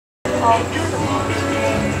out through the mouth.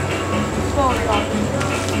 Slowly out.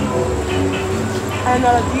 And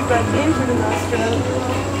another deep breath in through the nostril.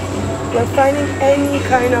 We're finding any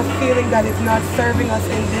kind of feeling that is not serving us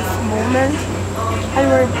in this moment. And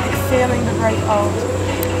we're exhaling the breath out.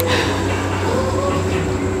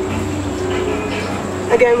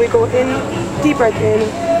 Again, we go in, deep breath in.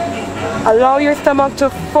 Allow your stomach to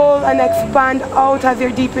full and expand out as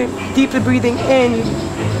you're deeply breathing in.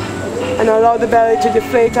 And allow the belly to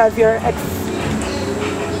deflate as you're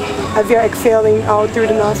exhaling out through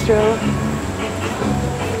the nostril.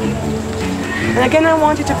 And again, I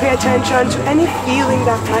want you to pay attention to any feeling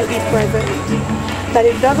that might be present, that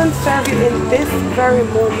it doesn't serve you in this very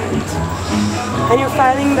moment. And you're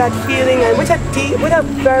finding that feeling, and with a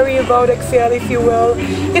very loud exhale, if you will,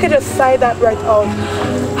 you can just sigh that breath out.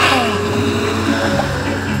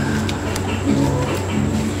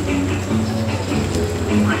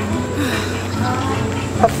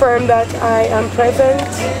 Affirm that I am present.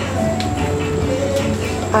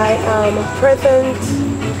 I am present.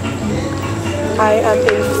 I am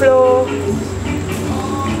in flow.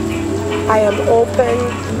 I am open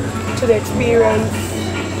to the experience,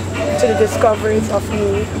 to the discoveries of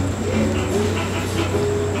me.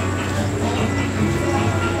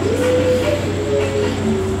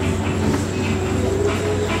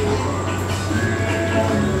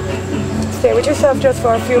 Stay with yourself just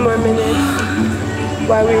for a few more minutes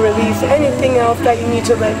while we release anything else that you need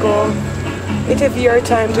to let go. It is your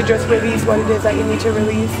time to just release what it is that you need to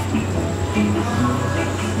release.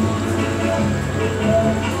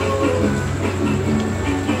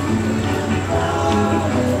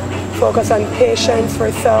 Focus on patience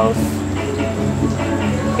for self,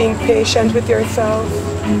 being patient with yourself.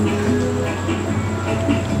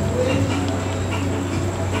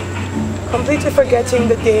 Completely forgetting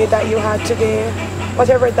the day that you had today,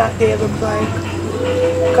 whatever that day looked like.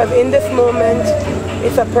 Because in this moment,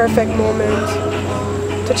 it's a perfect moment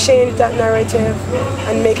to change that narrative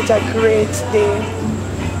and make it a great day.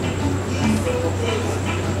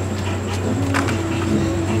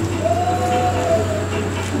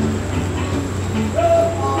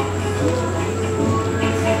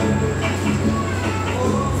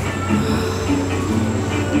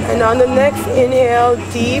 And on the next inhale,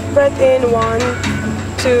 deep breath in, 1,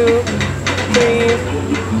 2, 3,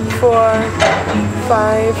 4,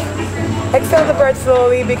 5. Exhale the breath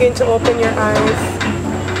slowly, begin to open your eyes.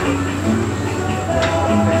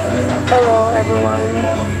 Hello everyone.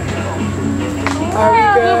 Are we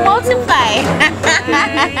good? Multiply.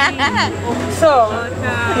 So,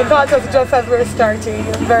 you caught us just as we're starting.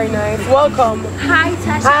 Very nice. Welcome. Hi,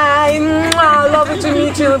 Tasha. Hi. Lovely to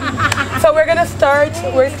meet you. So we're gonna start.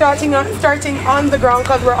 We're starting on the ground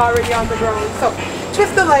because we're already on the ground. So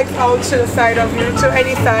twist the legs out to the side of you, to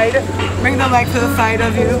any side. Bring the legs to the side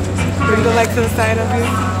of you. Bring the legs to the side of you.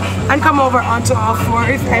 And come over onto all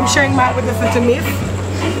fours. I'm sharing mat with this little miss.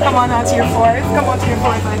 Come on onto your fours. Come onto your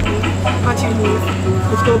fours like me. Onto your knees.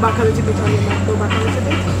 Just go back a little bit on your mat. Go back a little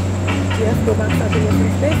bit. Yes, go back, start in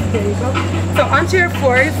your space. There you go. So onto your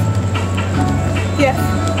fours. Yes.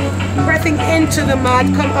 Pressing into the mat,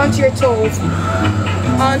 come onto your toes.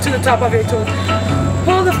 Onto the top of your toes.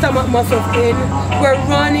 Pull the stomach muscles in. We're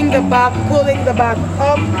running the back, pulling the back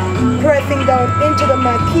up, pressing down into the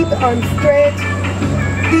mat. Keep the arms straight.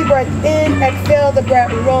 Deep breath in, exhale the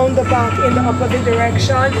breath, round the back in the opposite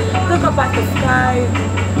direction. Look up at the sky.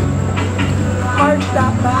 Arch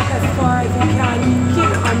that back as far as you can. Keep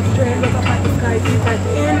the arms straight, look up at the sky. Deep breath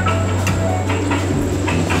in.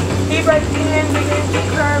 Deep breath in, begin to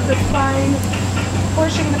curve the spine.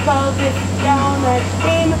 Pushing the pelvis down and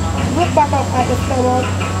in. Look back up at the stomach.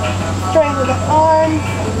 Straighten the arms.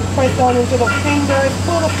 Press down into the fingers.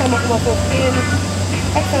 Pull the stomach muscles in.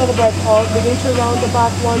 Exhale the breath out. Begin to round the back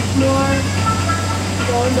once more.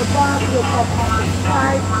 Round the back. Look up at the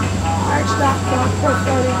side. Arch that back. Press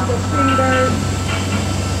down into the fingers.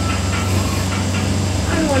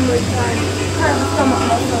 And one more time. Curve the stomach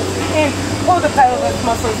muscles in. Pull the pelvis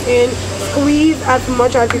muscles in. Squeeze as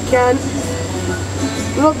much as you can.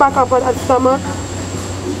 Look back up at the stomach.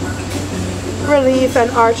 Release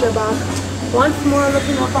and arch your back. Once more,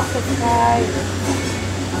 looking up at the sky.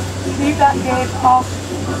 Keep that gaze up.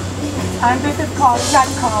 And this is called cat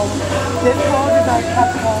cow. This pose is our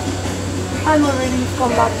cat cow. And we'll release,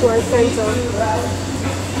 come back to our center.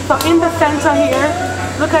 So in the center here,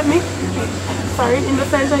 look at me. Sorry, in the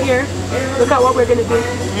center here, look at what we're gonna do.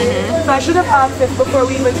 So I should have asked this before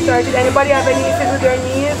we even started. Anybody have any issues with their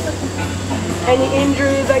knees? Any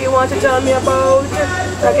injuries that you want to tell me about?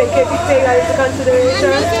 I can take that into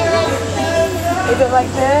consideration. Is it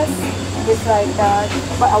like this? It's like that.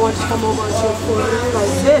 But I want you to come over to your fours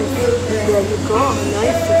like this. There you go.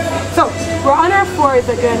 Nice. So we're on our fours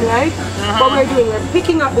again, right? What we're doing, we're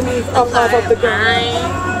picking up the knees up off of the ground.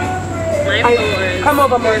 My fours. Come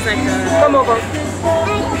over, Mars. Come over.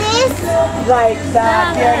 Like this? Like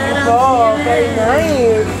that. There you go. Very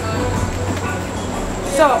nice.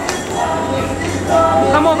 So,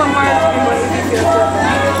 come over more to be more easy for yourself.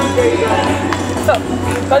 There you go. So,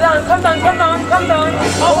 go down, come down, come down, come down.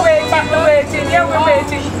 Oh, we're waiting. Yeah, we're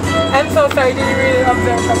waiting. I'm so sorry, did you really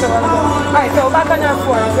observe that a while ago? Alright, so back on our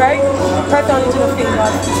fours, right? Press down into the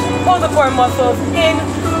fingers. Pull the core muscles in.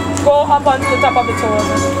 Go up onto the top of the toes.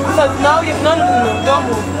 So now you no, don't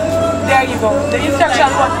move. There you go. The correction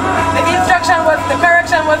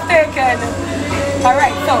was taken.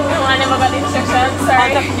 Alright, so I never got the instructions,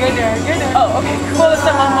 sorry. You're there. Oh, okay. Pull the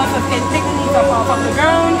stomach muscles in, take the knees up off of the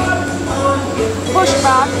ground. Push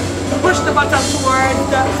back. Push the bottom towards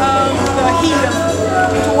the heel.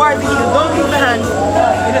 Towards the heel. Don't move the hands.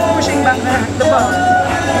 You're just pushing back the butt.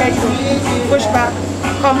 There you go. Push back.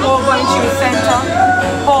 Come over into your center.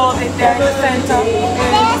 Hold it there in the center.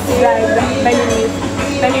 Like that. Bend your knees.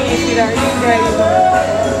 Bend your knees, sweetheart. There you go.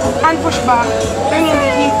 And push back. Bringing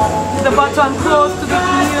the bottom close to the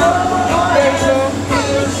heel. There you go.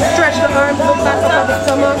 Stretch the arms, look back up at the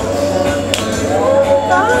stomach.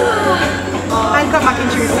 And come back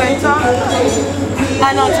into your center.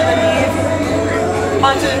 And onto the knees.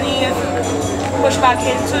 Onto the knees. Push back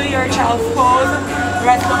into your child's pose.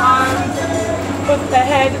 Rest the arms. Put the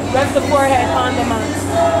head, rest the forehead on the mat.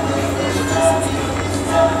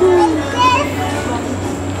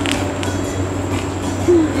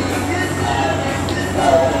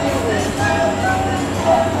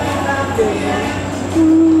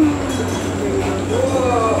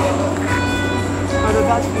 How does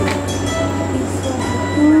that feel?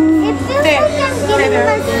 Stay there.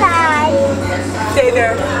 Stay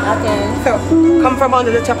there. Okay. So, come from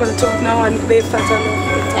under the top of the toes now and place that on the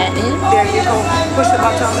there you go. Push the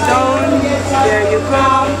bottom down. There you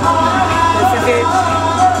go. This is it.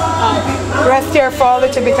 Rest here for a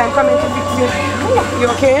little bit and come into fix you. You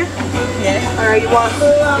okay? Yeah. Alright, you want to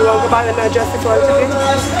go back and adjust it for a little bit?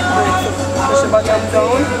 Alright, so push the bottom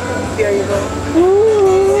down. There you go.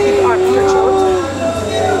 Keep the arm stretch out.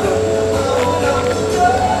 There you go.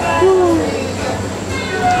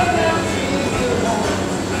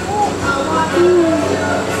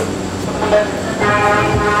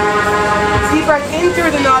 Deep breath in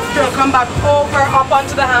through the nostril, come back over, up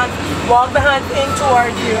onto the hands, walk the hands in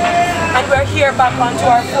towards you. And we're here back onto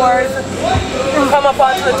our fours. Come up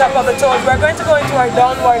onto the top of the toes. We're going to go into our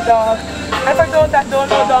downward dog. And for those that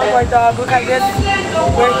don't know downward dog, look at this.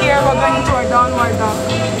 We're here, we're going into our downward dog.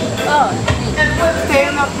 Oh.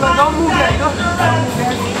 Stay up, don't move there, don't move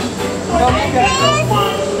there. Don't move there.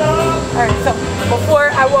 Alright, so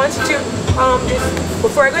before I want you to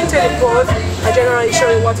before I go into the pose, I generally show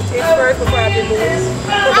you what it is first before I have you move.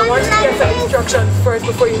 Because I want you to get some instructions first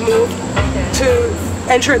before you move to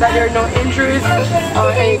ensure that there are no injuries or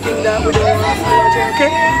anything that would okay?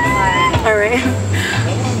 Alright.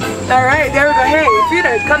 Alright, there we go. Hey,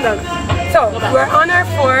 sweetheart, come down. So, we're on our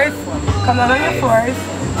fours. Come down on your fours.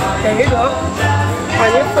 There you go. On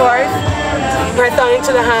your fours. Right down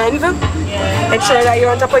into the hands. Ensure that you're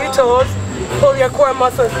on top of your toes. Pull your core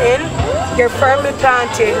muscles in. You're firmly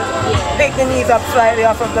planted. Pick the knees up slightly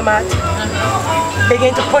off of the mat.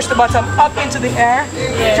 Begin to push the bottom up into the air.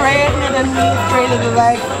 Straightening the knees, straightening the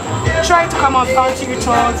legs. Try to come up onto your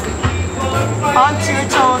toes. Onto your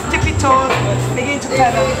toes, tippy toes. Begin to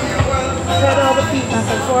pedal. Pedal the feet back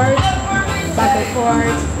and forth. Back and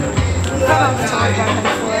forth. Pedal the toes back and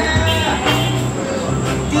forth.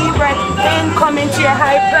 Deep breath in, come into your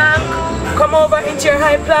high plank. Come over into your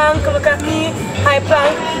high plank. Look at me. High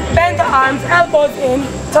plank. Bend the arms, elbows in,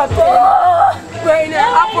 tuck in. We're in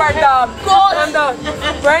our upward dog. Calm down.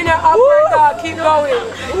 We're in our upward dog. Keep going.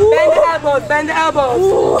 Bend the elbows. Bend the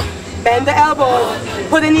elbows. Bend the elbows.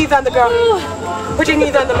 Put the knees on the ground. Put your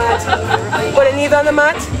knees on the mat. Put the knees on the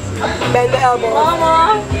mat. Bend the elbows.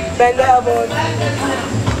 Mama. Bend the elbows.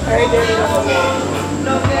 Alright, there we go.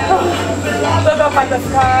 Look up at the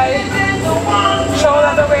sky.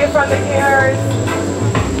 Shoulders away from the ears.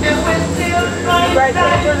 Right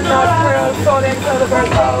into the nostrils, so they feel the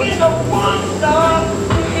breath out.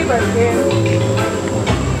 Deep breath in.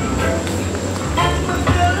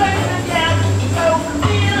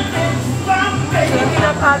 Looking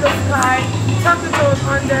up at the sky. Tap the toes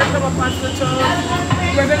under, come up onto the toes.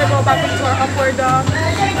 We're going to go back into our upward dog.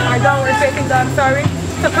 Our downward facing dog, sorry.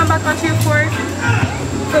 So come back onto your fours.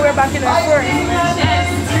 So we're back in our fours.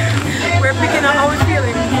 We're picking up how we're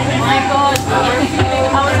feeling. Oh my God, we're feeling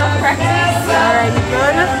out of practice. Alright,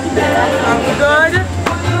 good? Are we good?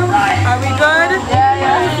 Are we good?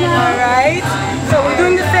 Yeah. Alright. So we're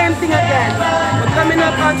doing the same thing again. We're coming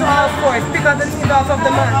up onto all fours. Pick up the knees off of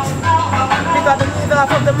the mat. Pick up the knees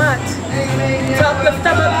off of the mat. Tuck the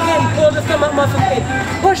stomach in. Pull the stomach muscles in.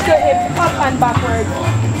 Push the hips up and backwards.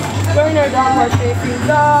 We're in our downward facing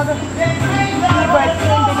dog. Deep breath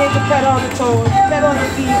in. Begin to pedal the toes. Pedal the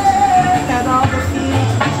feet. Pedal the feet.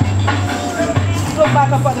 Look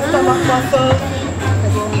back up at the stomach muscles.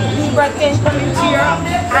 Deep breath in. Come into your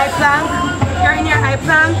high plank. You're in your high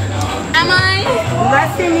plank. Am I?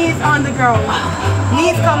 Rest your knees on the ground.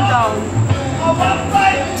 Knees come down.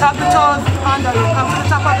 Tuck the toes under you. Come to the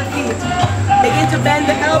top of the feet. Begin to bend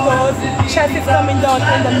the elbows. Chest is coming down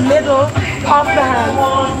in the middle of the hand.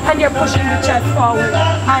 And you're pushing the chest forward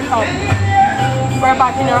and up. We're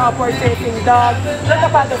back in our upward facing dog. Look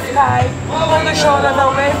up at the sky. Pull the shoulders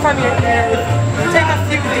away from your ears. Take a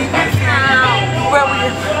few deep breaths here. Where we?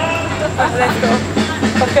 Let's go.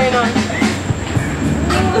 What's going on?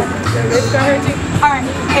 It's hurting. Alright,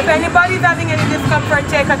 if anybody's having any discomfort,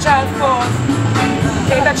 take a child's pose.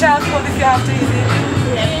 Take a child's pose if you have to use it.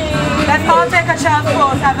 Let's all take a child's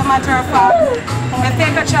pose as a matter of fact. Let's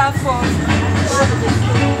take a child's pose.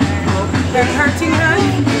 They're hurting her.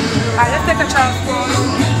 Alright, let's take a child's pose.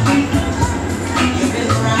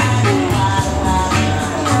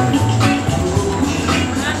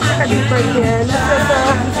 Take a deep breath in.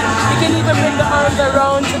 You can even bring the arms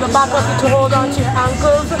around to the back of you to hold on to your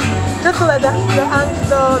ankles. Just to let the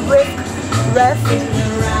wrist rest.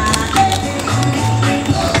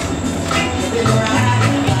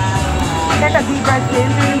 Take a deep breath in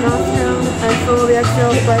through the nostrils and slowly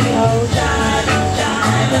exhale the breath out.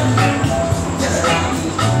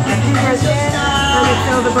 Deep breath in and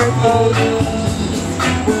exhale the breath out.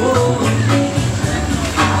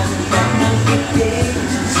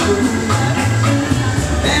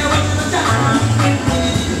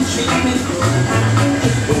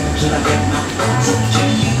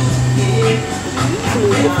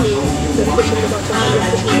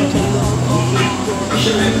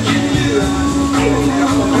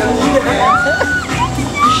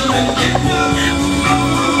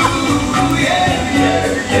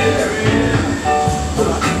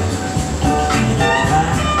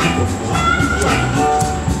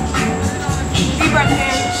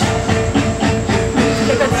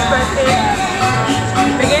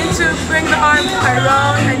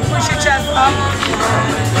 Around and push your chest up.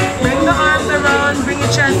 Bring the arms around, bring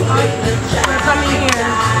your chest up. We're coming here.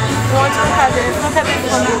 You want to look at this. Look at this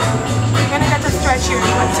for me. You're going to get a stretch here.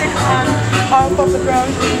 You want to take the arm off of the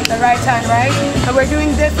ground, the right hand, right? And we're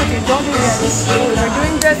doing this with it. Don't do this. We're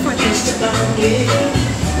doing this with it.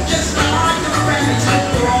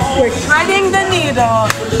 We're threading the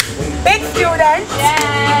needle. Big student.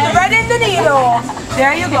 Yeah. Threading the needle.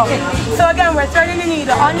 There you go. So again, we're threading the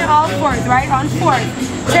needle on your all fours, right? On fours.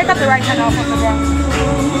 Take up the right hand off of the ground.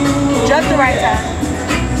 Just the right hand.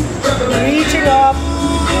 Reaching up.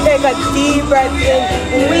 Take a deep breath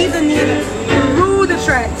in. Weave the needle through the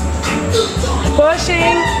thread.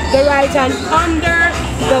 Pushing the right hand under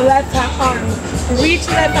the left hand arm. Reach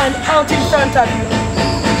left hand out in front of you.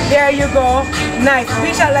 There you go. Nice.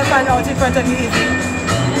 Reach that left hand out in front of you. Easy.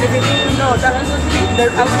 No, that was the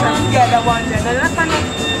outside. Yeah, that one there. The left hand.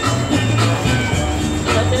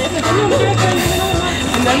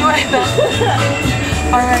 And then like that.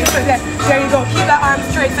 Alright, so there you go. Keep that arm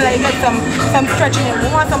straight so that you get some stretching in. We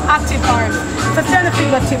want some active arms. So stay on the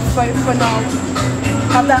fingertips for now.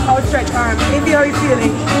 Have that outstretched arm. Maybe how you feeling?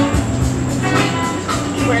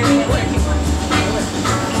 Working.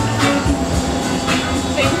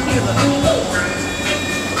 Thank you.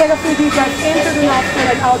 Take a few deep breaths into the nostril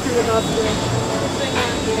and out through the nostril.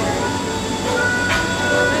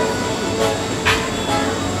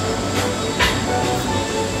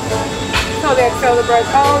 Slowly exhale the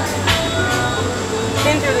breath out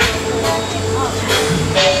into the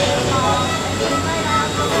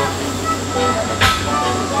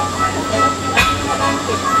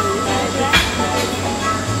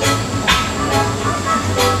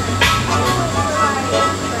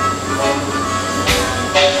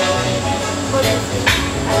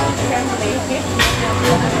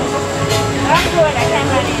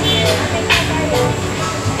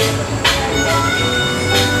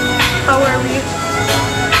How are we?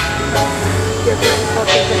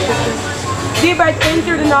 Deep breath in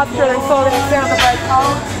through the nostril and slowly exhale the breath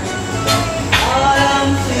out.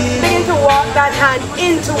 Begin to walk that hand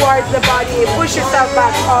in towards the body. Push yourself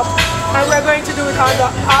back up and we're going to do it on the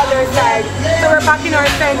other side. So we're back in our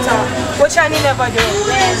center, which I never do.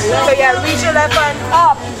 So yeah, reach your left hand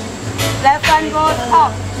up. Left hand goes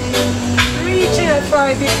up. Reach it as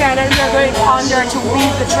far as you can, and we're going under to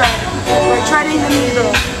weave the thread. We're threading the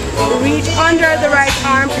needle. Reach under the right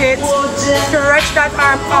armpit, stretch that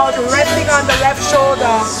arm out, resting on the left shoulder.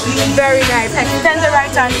 Very nice. Extend the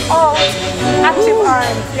right hand out, active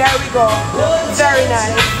arm. There we go. Very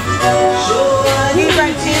nice. Deep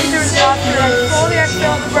breath in through the nostril, slowly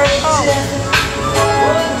exhale the breath out.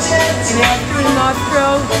 Inhale through the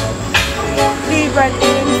nostril. Deep breath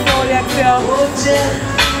in, slowly exhale.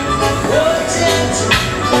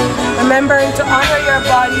 Remembering to honor your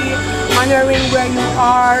body, honoring where you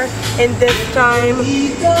are in this time.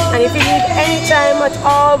 And if you need any time at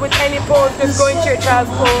all with any pose, just go into your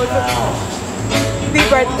child's pose. Deep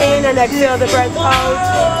breath in and exhale the breath out.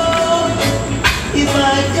 Deep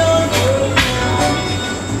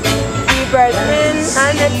breath in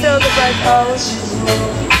and exhale the breath out.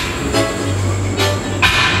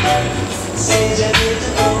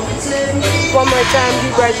 One more time,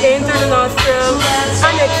 deep breath in through the nostril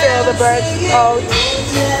and exhale the breath out.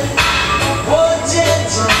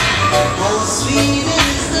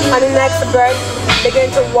 On the next breath,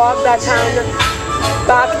 begin to walk that hand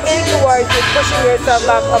back in towards you, pushing yourself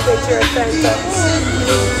back up into your center.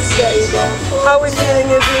 There you go. How are we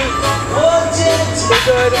feeling, Izzy? We're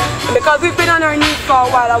good. And because we've been on our knees for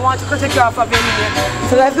a while, I want to take you off of your knee.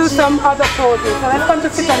 So let's do some other poses. So let's come to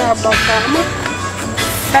sit on our bottom.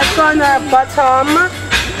 Let's go on our bottom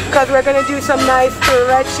because we're going to do some nice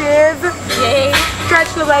stretches. Yay. Stretch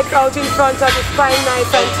the legs out in front of the spine,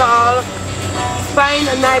 nice and tall. Spine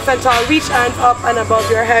nice and tall. Reach hands up and above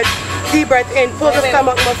your head. Deep breath in. Pull the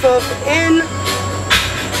stomach muscles in.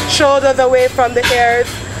 Shoulders away from the ears.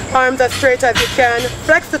 Arms as straight as you can.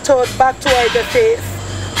 Flex the toes back toward the face.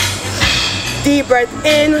 Deep breath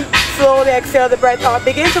in. Slowly exhale the breath out.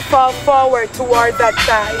 Begin to fall forward toward that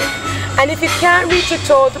side. And if you can't reach your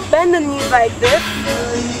toes, bend the knees like this.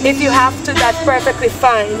 If you have to, that's perfectly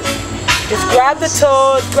fine. Just grab the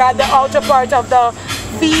toes, grab the outer part of the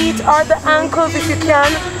feet or the ankles if you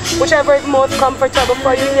can, whichever is most comfortable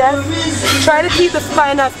for you, yes. Try to keep the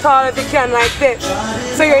spine as tall as you can like this.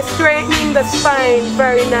 So you're straightening the spine,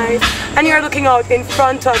 very nice. And you're looking out in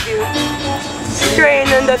front of you.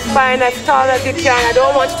 Straightening the spine as tall as you can. I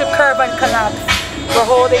don't want you to curve and collapse. We're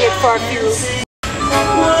holding it for a few.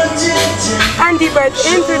 And deep breath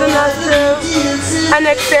in through the nostrils and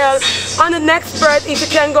exhale. On the next breath, if you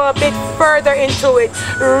can go a bit further into it,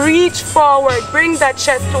 reach forward, bring that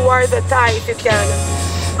chest towards the thigh if you can,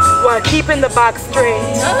 while keeping the back straight.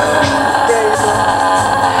 There you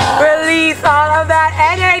go. Release all of that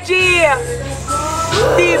energy.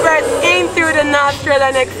 Deep breath in through the nostril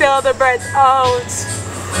and exhale the breath out.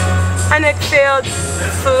 And exhale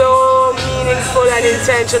slow, meaningful and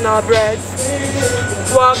intentional breaths.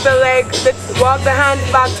 Walk the hands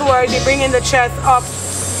back towards you, bringing the chest up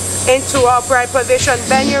into upright position.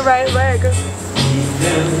 Bend your right leg.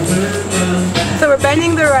 So we're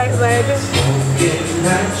bending the right leg.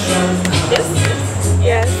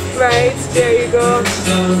 Yes, right, there you go.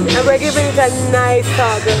 And we're giving it a nice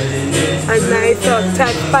hug. A nice hug.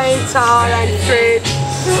 Spine tall and straight.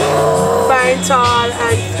 Spine tall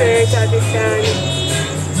and straight as you can.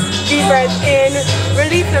 Deep breath in,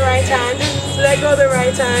 release the right hand, let go the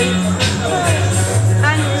right hand,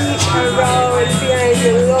 and reach around behind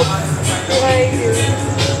you, look behind you.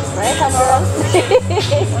 Right hand girl.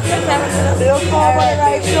 Look over the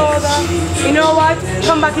right shoulder. You know what?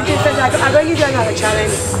 Come back into the center. I'm going to give you another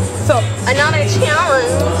challenge. So, another challenge.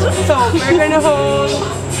 So, we're going to hold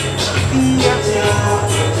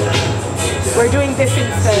we're doing this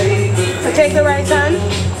instead. So take the right hand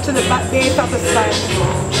to the base of the spine.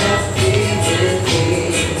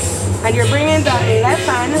 And you're bringing the left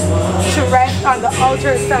hand to rest on the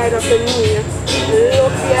outer side of the knee.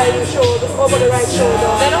 Look behind your shoulder, over the right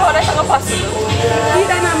shoulder. Then how that's not possible? See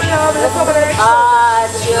that, my love? Look over the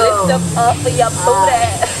right shoulder. Lift up for your booty.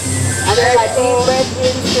 And then a deep breath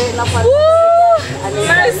in, straighten up and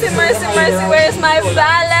mercy, mercy, mercy, where's my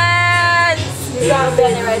balance? You got this.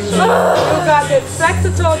 You got this. Flex the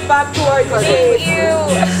toes back towards the face. Thank you.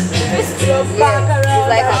 Look back around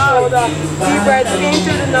like the shoulder. Deep breath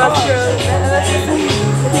into the nostrils.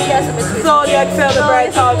 Slowly exhale the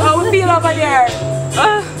breath out. How we feel over there?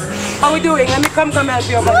 How we doing? Let me come help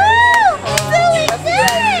you over there.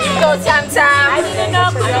 Go Tam Tam.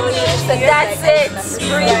 So that's it.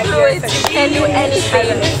 Breathe through it. You can do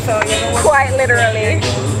anything. Quite literally.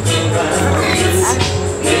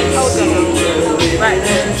 Right.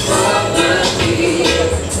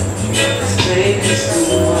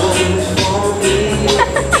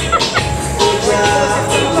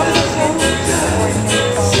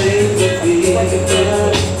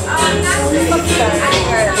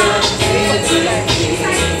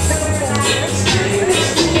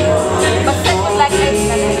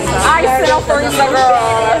 just a girl.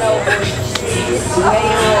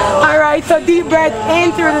 Alright, so deep breath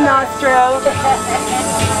in through the nostril.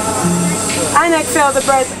 And exhale the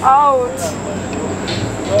breath out.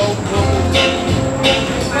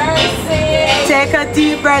 Take a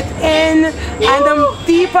deep breath in, and the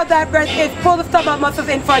deeper that breath is, pull the stomach muscles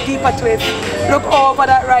in for a deeper twist. Look over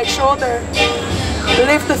that right shoulder.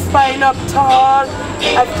 Lift the spine up tall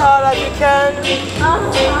as you can.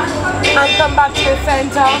 And come back to the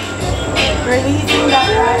center. Releasing that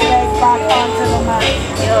right leg back onto the mat.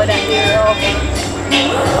 Yo, that be rough.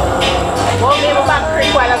 Well, me my back creak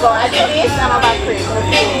while ago. I do this and my back creak.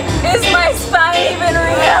 Is my spine even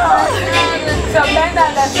real? So bend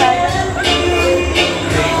that left side.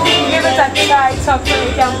 Give it a tight tuck so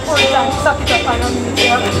you can pull it and suck it up underneath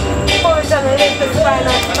you. Pull it and lift the spine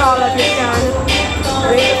as tall as you can.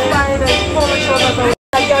 Raise the spine and pull the shoulders away.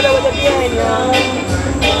 Together with the behind you.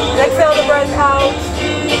 Exhale the breath out.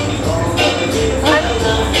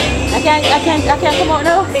 I can't come out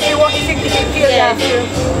now. If you want, if you feel that too.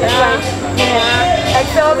 That's fine. Yeah.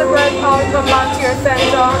 Exhale the breath out, come back to your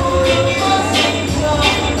center.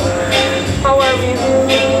 How are we?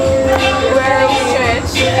 Where are we?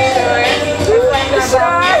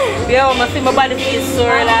 Sure. Yeah, I see my body feels sore.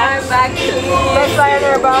 I'm back to Let's lie on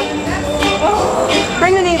our back.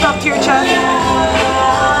 Bring the knees up to your chest.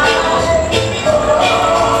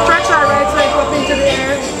 Stretch that right leg up into the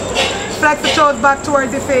air. Flex the toes back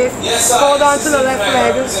towards your face. Hold on to the left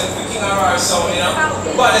leg.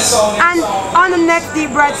 And on the next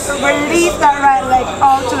deep breath, release that right leg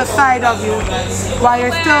out to the side of you while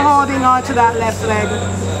you're still holding on to that left leg.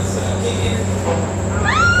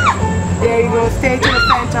 There you go, stay to the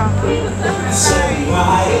center.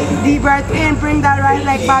 Deep breath in, bring that right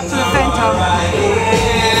leg back to the center.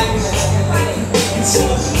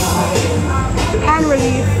 And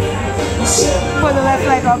release. Put the left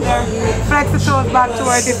leg up there. Flex the toes back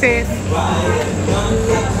towards your face.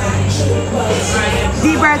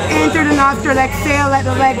 Deep breath in through the nostril, exhale, let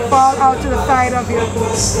the leg fall out to the side of you.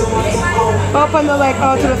 Open the leg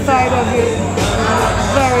out to the side of you.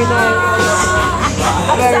 Very nice.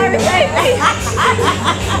 Very nice.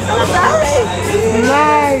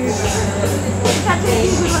 Nice.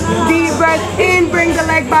 Deep breath in, bring the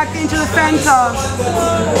leg back into the center.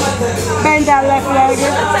 Bend that left leg.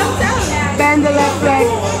 Bend the left leg.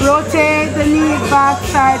 Rotate the knees back,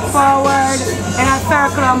 side, forward in a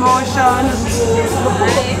circular motion.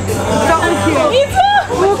 Don't care.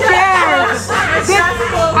 Who cares?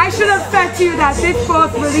 I should have said to you that this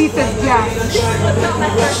pose releases gas.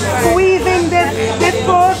 Squeezing this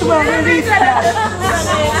pose will release gas.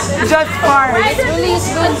 Just fart.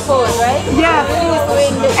 Release wind pose, right? Yeah.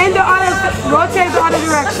 And the other, rotate the other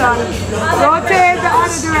direction. Rotate the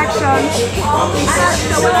other direction.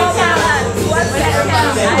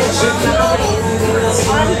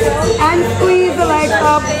 And squeeze the legs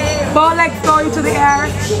up. Both legs going to the air.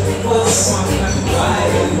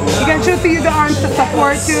 You can choose to use the arms to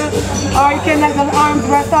support you, or you can let the arms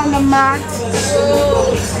rest on the mat.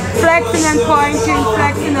 Flexing and pointing,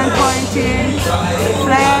 flexing and pointing.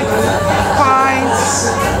 Flex, point,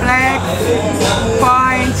 flex,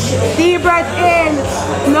 point. Deep breath in.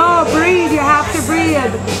 No, breathe, you have to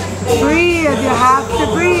breathe. Breathe, you have to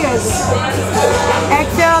breathe.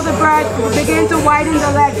 Exhale the breath, begin to widen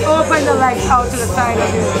the legs, open the legs out to the side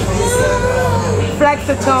of you. Flex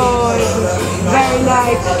the toes, very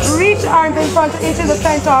nice. Reach arms in front into the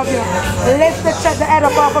center of you. Lift the head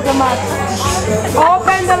up off of the mat.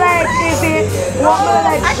 Open the legs, easy. Walk the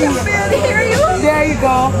legs. I can barely hear you. There you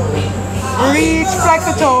go. Reach, flex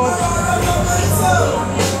the toes.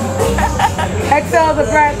 Exhale the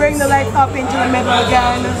breath, bring the legs up into the middle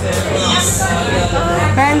again.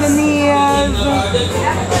 Bend the knees.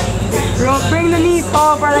 Bring the knees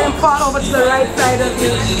over, let them fall over to the right side of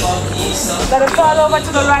you. Let them fall over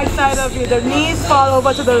to the right side of you. The knees fall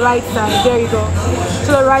over to the right side. There you go.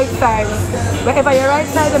 To the right side. Wherever your right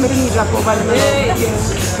side, then the knees drop over the middle.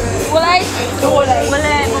 Will I,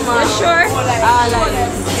 Mama? You sure?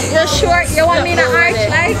 You sure? You want me to arch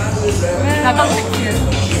like?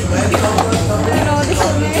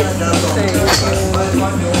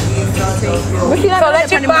 So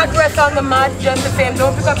let your back rest on the mat just the same.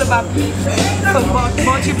 Don't pick up the back. So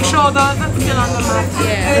both your shoulders still on the mat.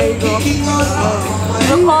 Yeah. There you go.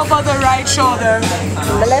 Look over the right shoulder.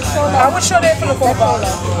 The left shoulder. I would shoulder to look over.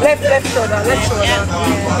 Left shoulder. Left shoulder.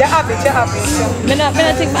 Yeah. You have it. You have it. Me not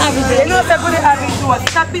think my average. You know that what you have it to.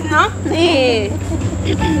 Stop it now. Yeah.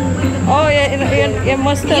 Oh, you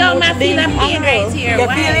must have Yo, I feel a pain right here. You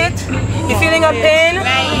feel it? You feeling a pain?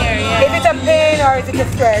 Right here, yeah. If it's a pain or is it a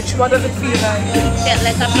stretch, what does it feel like? Felt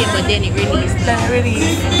like a pain, but then it released. Then it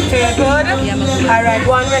release. Feel good? Yeah, I'm good. Alright,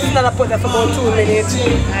 one rest and I'll put that for about 2 minutes.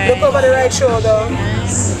 Look over the right shoulder.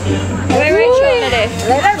 Where right shoulder there?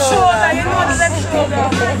 Left shoulder, you know the left shoulder.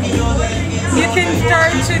 You can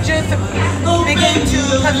start to just begin to,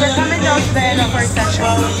 because we're coming down to the end of our session.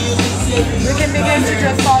 We can begin to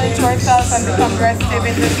just fall into ourselves and become restive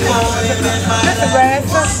in this pose. Just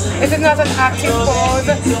rest. This is not an active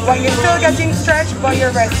pose, but you're still getting stretched, but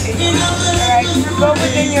you're resting. Alright? Go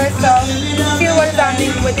within yourself. Feel what is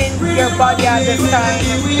happening within your body at this time.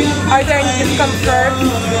 Are there any discomfort?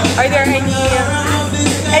 Are there anything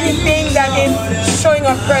that is showing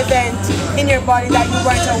up present in your body that you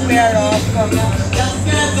weren't aware of?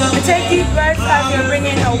 Take deep breaths as you're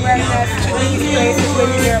bringing awareness to these places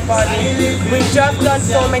within your body. We've just done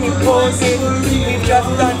so many poses. We've just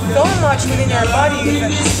done so much within our bodies.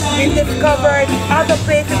 We've discovered other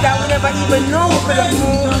places that we never even know we could have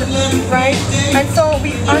moved, right? And so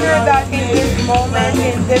we honor that in this moment,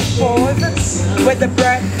 in this pose, with the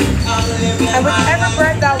breath. And with every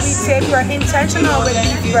breath that we take, we're intentional with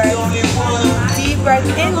deep breath. Deep breath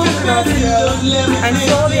into the nostril and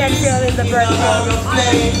slowly exhaling the breath out.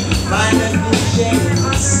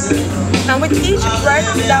 And with each breath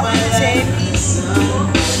that we take,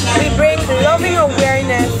 we bring loving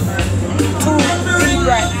awareness to the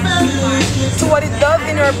breath, to what it does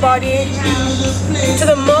in our body, to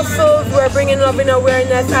the muscles. We're bringing loving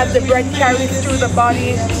awareness as the breath carries through the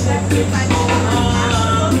body.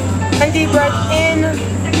 And deep breath in,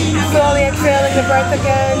 slowly exhaling the breath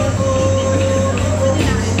again.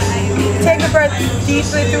 Take the breath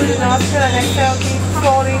deeply through the nostril and exhale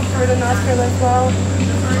slowly through the nostril as well.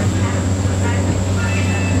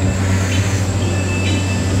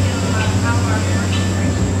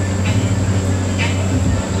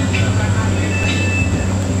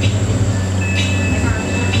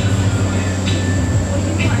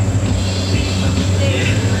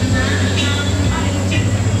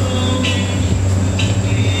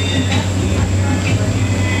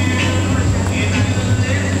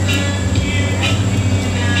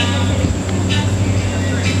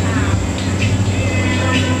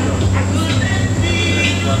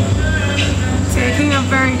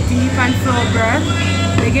 Very deep and slow breath.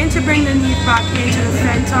 Begin to bring the knees back into the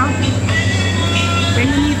center. Bring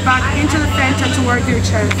the knees back into the center towards your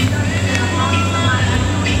chest.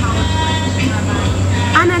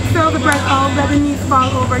 And exhale the breath out. Let the knees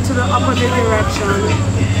fall over to the opposite direction.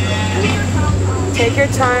 Take your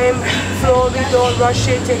time. Slowly, don't rush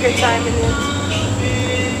it. Take your time in it.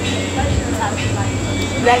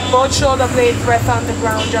 Let both shoulder blades rest on the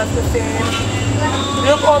ground just the same.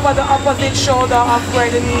 Look over the opposite shoulder of where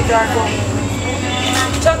the knees are going.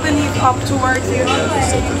 Tuck the knees up towards you.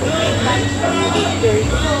 There you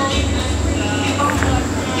go.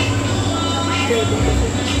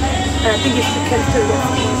 I think you can still get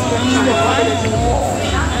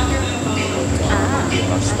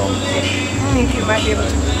I think you might be able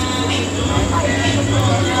to.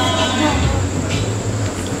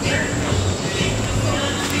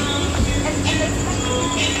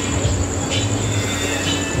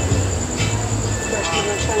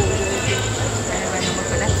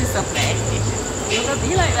 You're gonna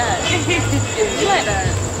be like that. Be like that.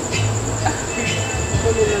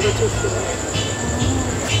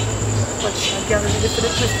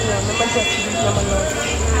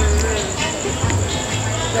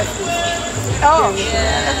 Oh,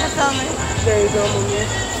 yeah, that's what tell me. There you go, mommy.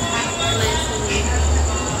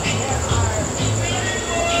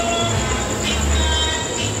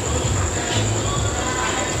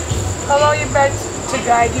 Allow your breath to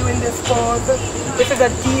guide you in this pose. This is a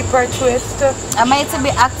deeper twist. Am I to be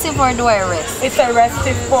active or do I rest? It's a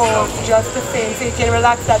restive pose, just the same, so you can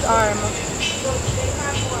relax that arm.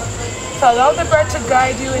 So allow the breath to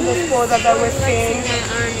guide you in this pose as I was saying.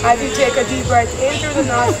 As you take a deep breath in through the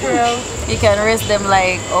nostril. You can rest them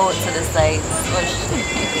like out to the side.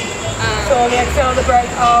 Slowly exhale the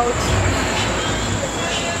breath out.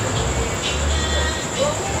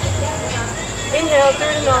 Inhale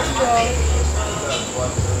through the nostril.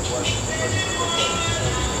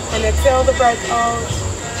 And exhale the breath out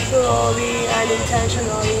slowly and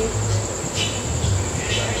intentionally.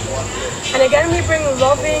 And again, we bring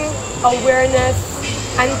loving awareness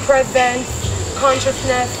and presence,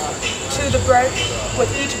 consciousness to the breath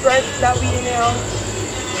with each breath that we inhale.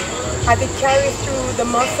 As it carries through the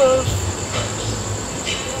muscles,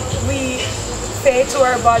 we say to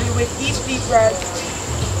our body with each deep breath,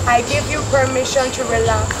 I give you permission to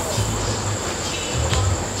relax.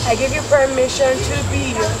 I give you permission to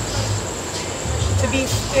be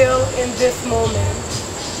still in this moment.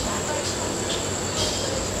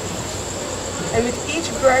 And with each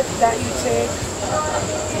breath that you take,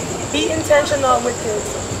 be intentional with it.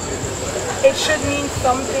 It should mean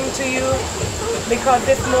something to you because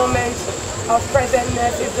this moment of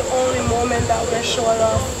presentness is the only moment that we're sure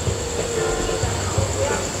of.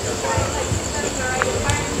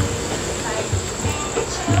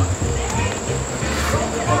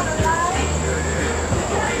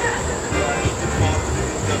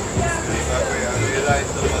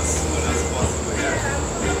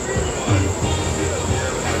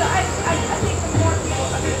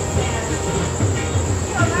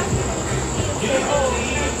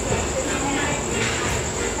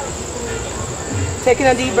 Taking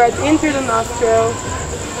a deep breath in through the nostril,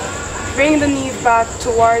 bring the knees back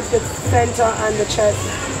towards the center and the chest.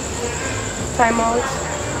 Time out.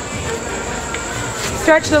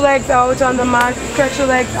 Stretch the legs out on the mat, stretch the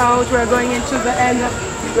legs out. We're going into the end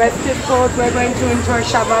rested pose. We're going to into our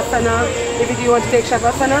Shavasana. If you want to take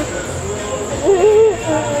Shavasana.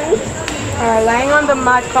 Lying on the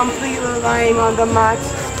mat, completely lying on the mat.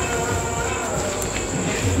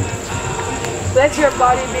 Let your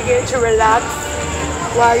body begin to relax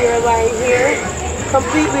while you're lying here,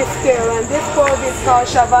 completely still. And this pose is called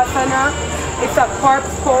Shavasana. It's a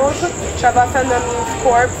corpse pose. Shavasana means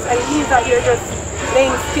corpse, and it means that you're just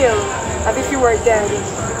laying still, as if you were dead.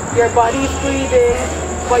 Your body is breathing,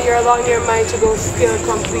 but you're allowing your mind to go still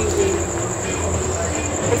completely.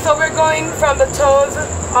 And so we're going from the toes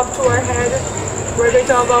up to our head. We're going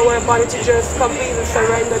to allow our body to just completely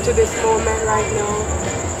surrender to this moment right now.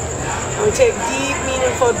 And we take deep,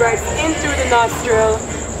 meaningful breaths in through the nostril.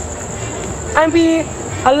 And we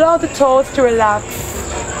allow the toes to relax.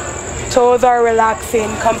 Toes are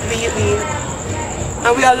relaxing completely.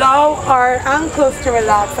 And we allow our ankles to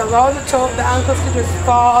relax. Allow the ankles to just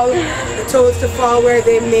fall, the toes to fall where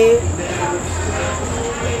they may.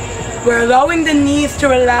 We're allowing the knees to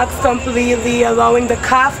relax completely, allowing the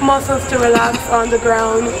calf muscles to relax on the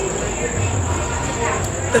ground.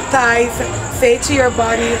 The thighs. Say to your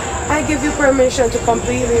body, I give you permission to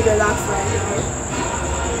completely relax right now.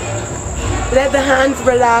 Let the hands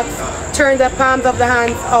relax. Turn the palms of the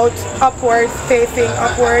hands out upwards, facing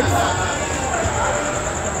upwards.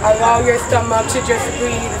 Allow your stomach to just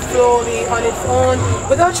breathe slowly on its own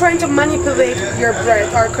without trying to manipulate your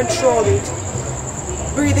breath or control it.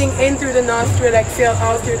 Breathing in through the nostril, exhale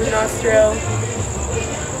out through the nostril.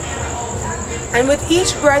 And with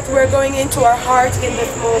each breath, we're going into our heart in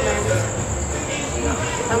this moment.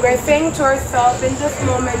 And we're saying to ourselves, in this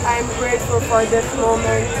moment, I'm grateful for this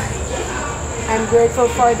moment. I'm grateful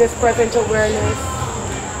for this present awareness.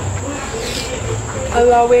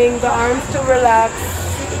 Allowing the arms to relax.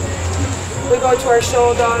 We go to our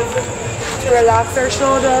shoulders, to relax our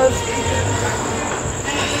shoulders.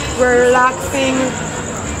 We're relaxing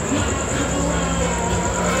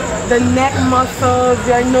the neck muscles.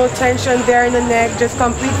 There's no tension there in the neck, just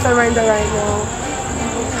complete surrender right now.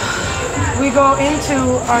 We go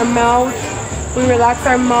into our mouth. We relax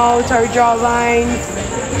our mouth, our jawline.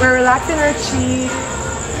 We're relaxing our cheeks,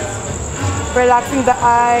 relaxing the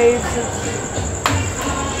eyes,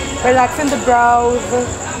 relaxing the brows.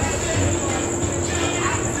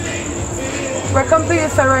 We're completely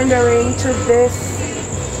surrendering to this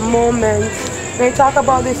moment. We talk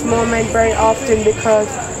about this moment very often because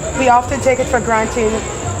we often take it for granted,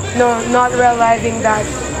 not realizing that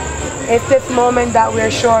it's this moment that we're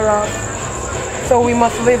sure of. So we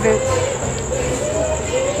must live it.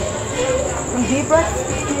 And deep breath.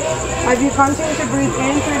 As you continue to breathe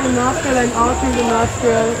in through the nostril and out through the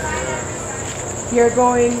nostril, you're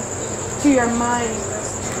going to your mind.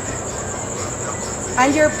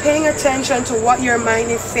 And you're paying attention to what your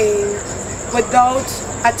mind is saying without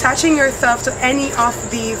attaching yourself to any of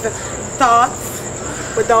these thoughts,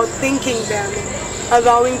 without thinking them,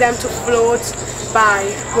 allowing them to float by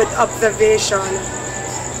with observation.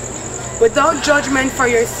 Without judgment for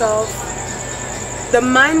yourself. The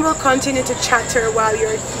mind will continue to chatter while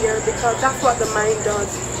you're here because that's what the mind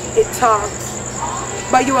does. It talks.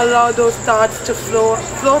 But you allow those thoughts to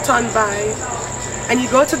float on by. And you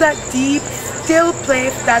go to that deep, still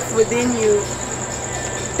place that's within you.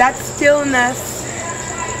 That stillness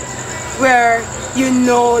where you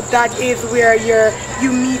know that is where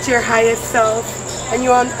you meet your highest self. And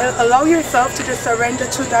you allow yourself to just surrender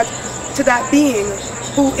to that being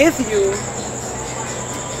who is you.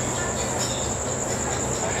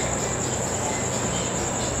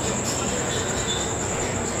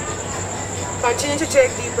 Continue to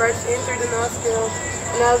take deep breaths in through the nostril,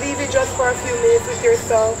 and I'll leave you just for a few minutes with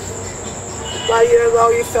yourself while you allow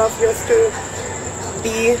yourself just to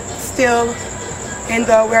be still in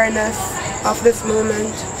the awareness of this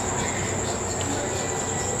moment.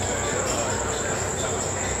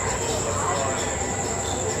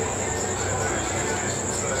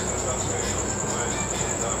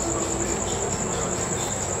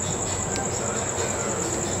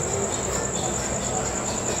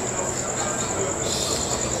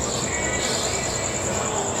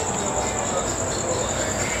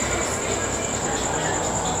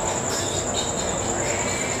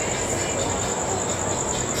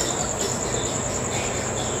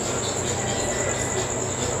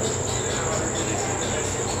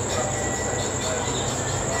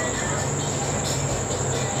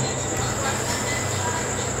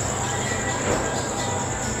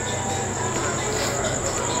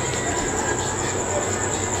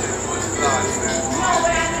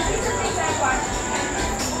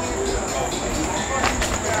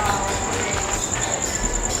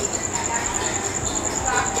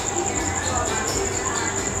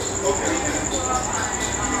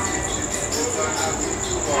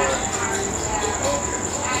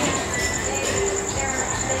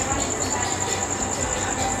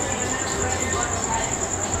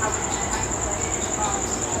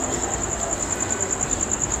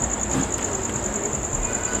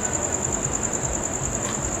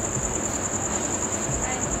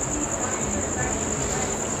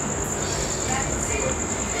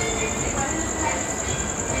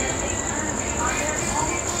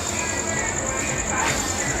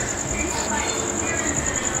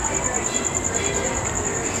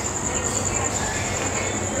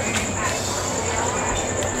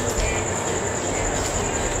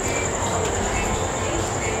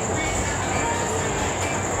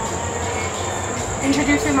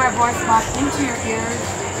 your voice back into your ears.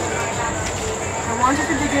 I want you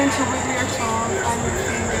to begin to wiggle your tongue and your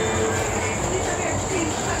fingers.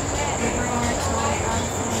 Wiggle your tongue and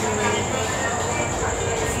fingers.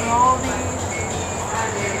 Slowly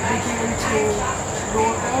begin to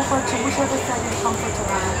roll over to whichever side you're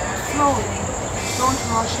comfortable. Slowly. Don't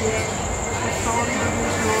rush it. But slowly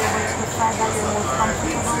begin to roll over to the side that you're most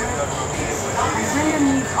comfortable with. And bring your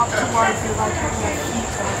knees up towards you like you're in a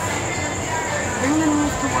fetus. Bring the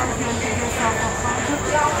knees towards you and give yourself a hug.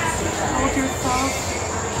 Hold yourself.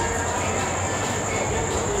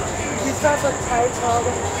 Give yourself a tight hug.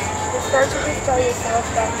 You start to just tell yourself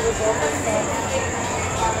that you love yourself.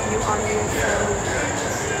 You honor yourself.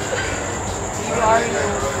 You are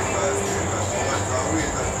enough.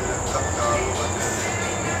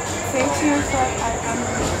 Say to yourself, I am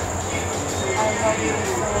enough. I love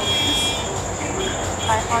myself.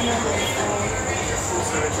 I honor myself.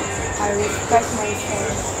 I respect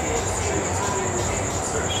myself.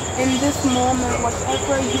 In this moment,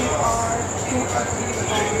 whatever you are, whoever you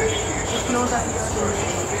are, just know that you're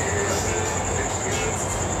enough.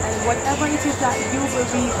 And whatever it is that you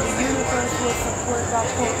believe, the universe will support that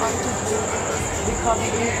wholeheartedly because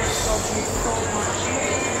the universe loves you so much.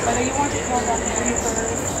 Whether you want to call that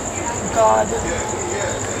universe, God,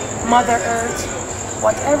 Mother Earth,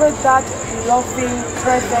 whatever that loving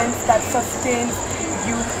presence that sustains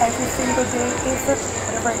you every single day is,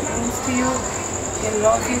 whatever it means to you, they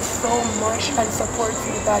love you so much and supports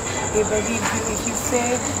you that they believe you. If you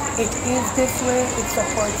say it is this way, it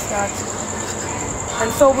supports that.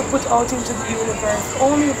 And so we put out into the universe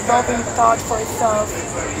only loving thought for itself,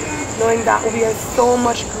 knowing that we are so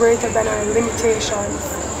much greater than our limitations,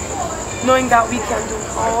 knowing that we can do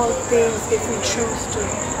all things if we choose to,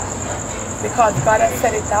 because God has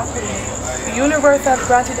said it that way. The universe has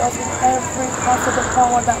granted us with every possible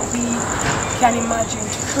power that we can imagine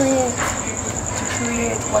to create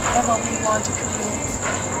whatever we want to create.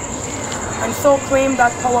 And so claim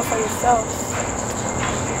that power for yourself.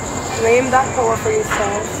 Claim that power for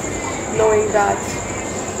yourself, knowing that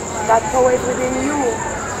that power is within you,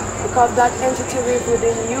 because that entity lives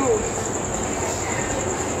within you.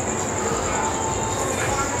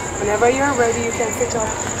 Whenever you're ready, you can sit up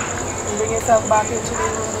and bring yourself back into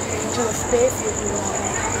the space with you.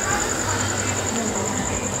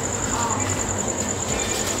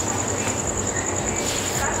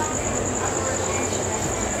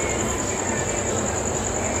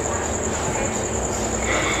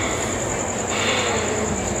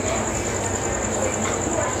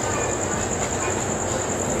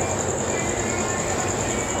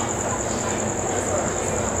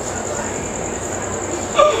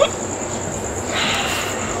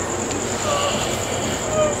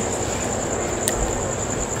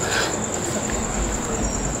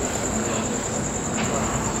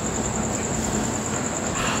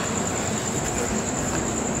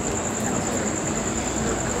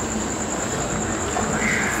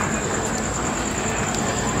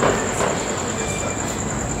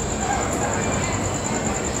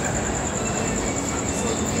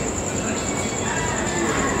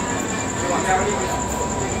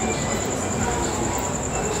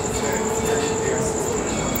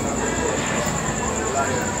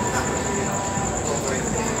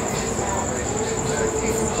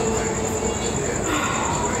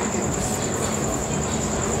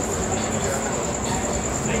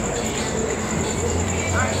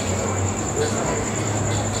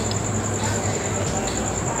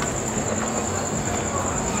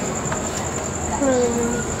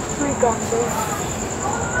 We got this.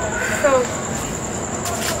 So,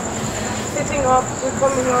 sitting up, we're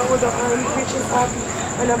coming out with the arms reaching up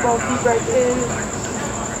and above, deep right in.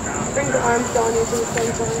 Bring the arms down into the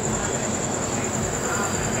center.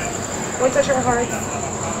 Don't touch your heart.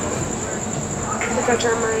 Don't touch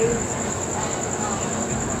your mind.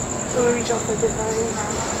 So we reach up for divine.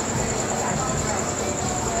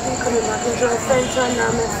 And coming back into the center,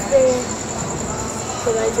 namaste.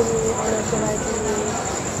 Delight in me, honor, delight in me.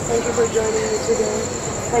 Thank you for joining me today.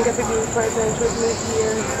 Thank you for being present with me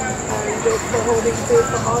here and just for holding space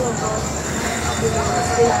for all of us. You know,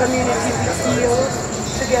 in community we heal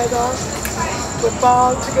together, we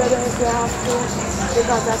ball together if we have to,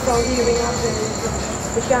 because that's how healing happens.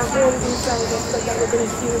 We can't hold it inside us so that we can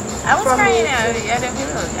heal. I was crying out. I didn't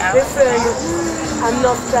feel it. Listen, I'm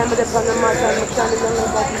not time with the on the mat and I'm standing there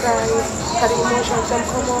about crying, because the emotions can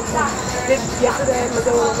come up. Yesterday, my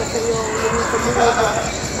daughter was saying, yo, you need to move.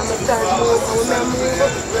 I'm going to start move. And when I move,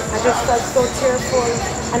 I just felt so tearful.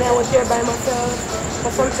 And I was here by myself.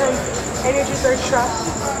 But sometimes energies are trapped.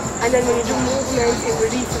 And then when you do movements, it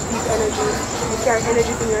releases these energies. You carry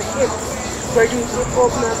energies in your hips. we're doing hip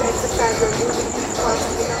openers, exercise, we're moving these parts,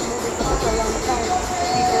 we're not moving for such a long time.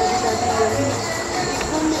 These are being released.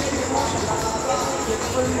 It will make you emotional.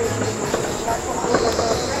 It will make you emotional. That's what we're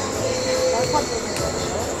about. That's what we're about.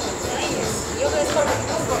 Yoga is for us.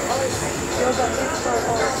 Yoga is for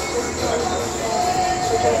us.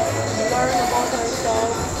 To just learn about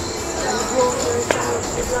ourselves and grow yourself.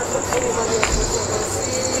 It's not for anybody else but for us.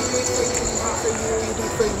 You do it for you, you do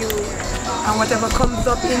it for you. And whatever comes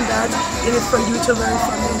up in that, it is for you to learn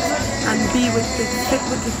from it and be with it, sit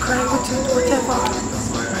with it, cry with it, whatever.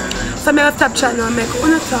 So I'm gonna stop chatting and make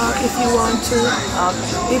una talk if you want to.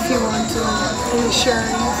 If you want to. Any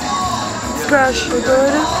sharing. Scratch, you good?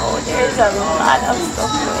 Oh, there's a lot of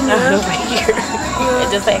stuff going on over here. It's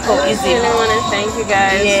just like how easy. I really want to thank you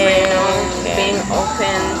guys for being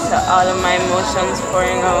open to all of my emotions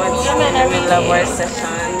pouring out. I really love our session.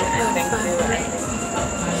 Thank you.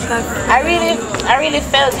 I really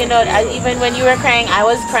felt, you know, even when you were crying, I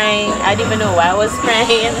was crying. I didn't even know why I was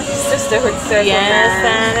crying. Sisterhood circle. Yes,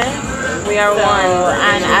 we are one.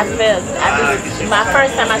 And I felt, my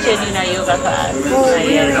first time I did yoga class. Oh,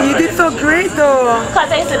 really? You did so great though.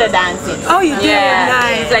 Because I used to do dancing. Oh, you did? Yeah,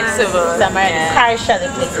 Nice. Flexible. Some car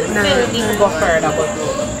shuttle places. Still need to go further.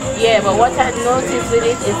 But what I noticed with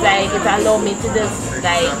it is like it allowed me to just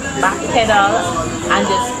like backpedal and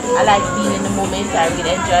just I like being in the moment. I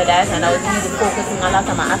really enjoy that, and I was really focusing a lot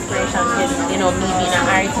on my aspirations. You know, me being an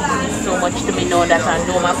artist means so much to me now that I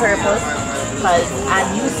know my purpose. Because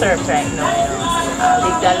I'm usurped right now. I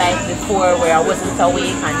lived a life before where I wasn't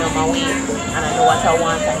awake. I know my way, and I know what I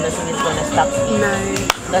want, and nothing is gonna stop me. Nice.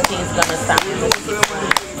 Nothing is gonna stop me.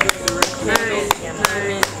 Nice.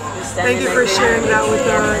 Thank you for sharing that with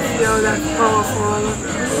us. Yo, that's powerful.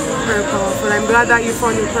 Very powerful. I'm glad that you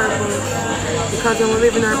found your purpose. Because when we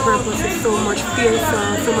live in our purpose, it's so much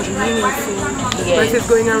fiercer, so much meaningful. Versus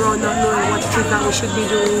going around not knowing what it is that we should be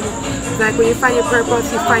doing. Like when you find your purpose,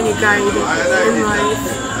 you find your guide in life.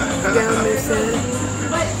 You get what I'm saying?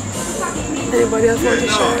 Anybody else want to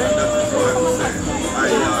share?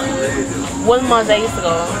 Walmart I used to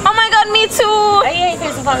go. Oh my god, me too! Oh, yeah,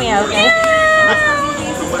 it's for me, okay?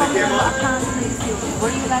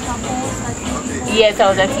 Yes, I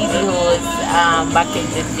was a TV host back in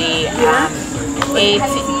the day.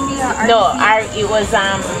 It was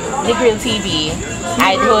the Grill TV.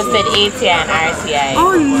 I hosted ATI and RTI.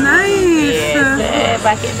 Oh, nice! Yes,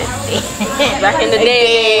 back in the day. Back in the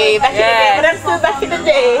day. But I'm still back in the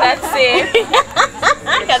day. That's it.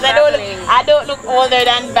 Because I don't look older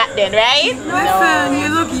than back then, right? Listen, you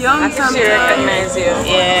look young sometimes. She recognize you.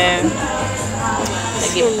 Yeah. I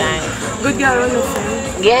give thanks. Good girl, listen.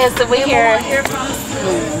 Yes, so we're here.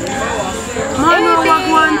 Man, no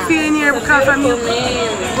one feeling here because I'm you.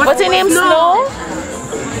 What's your name? Snow?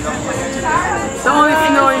 The only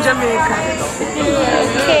snow in Jamaica.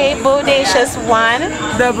 Okay, Bodacious 1.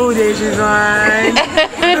 The Bodacious 1.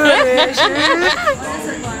 Bodacious.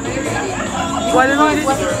 What is it?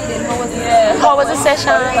 How was the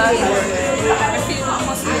session?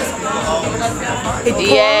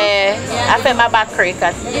 Yeah, I felt my back crack.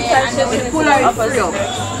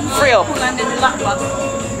 Free up.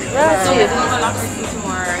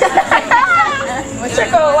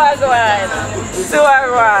 Check out what's going on. So I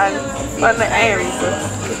run on the ends.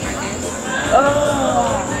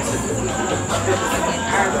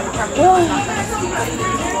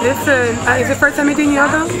 Listen, is it the first time meeting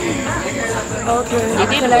yoga? Okay.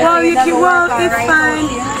 Well, it's fine.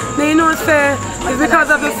 They know it's fair. It's because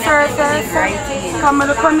of the surface. Come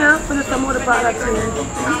to come here for the some other products here.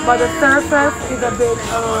 But the surface is a bit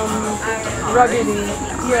ruggedy.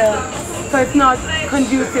 Yeah. So it's not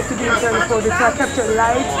conducive to doing certain poses. So I kept it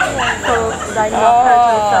light. So like not hurt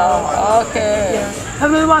yourself. Okay. Yeah. I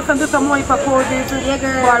really want to do some more for poses.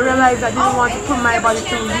 But I realized I didn't want to put my body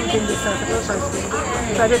through using the surface.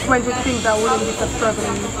 So I just went with things that wouldn't be so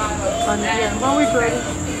struggling. And yeah, well, we're good.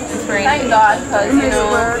 Thank God, because you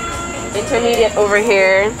know, intermediate over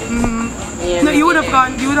here. Yeah, no, you would have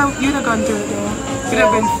gone. You would have gone through it though. You'd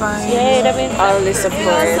have been fine. Yeah, it'd have been all the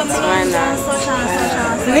support. Why not?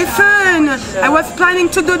 Listen, I was planning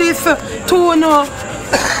to do this too, no.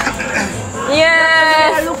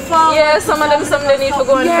 Yeah, some of them they need to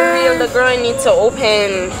go on for real. The groin needs to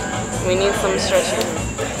open. We need some stretching.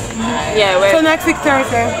 Yeah, so next week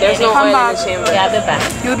Thursday. There's no come oil back. in the chamber. Yeah, I'll be back.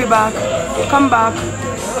 You'll be back. Come back.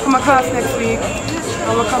 Come to class next week.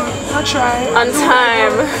 I will come. I'll try. On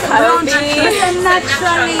time. I will be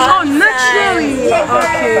naturally. Oh, naturally.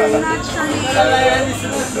 Okay.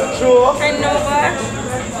 And Nova.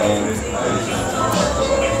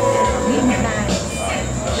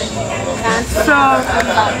 So,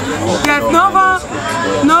 yes,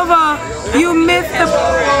 Nova. You missed the.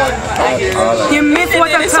 You missed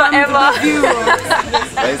what a Tom's review.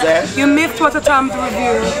 What is that? You missed what a Tom's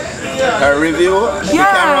review. Her review? The Yeah.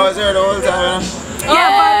 camera was there the whole time.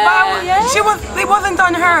 Yeah, but she was. It wasn't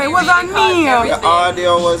on her. It was on me. The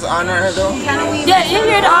audio was on her though. Yeah, you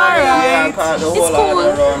hear the audio. Yeah, I caught the whole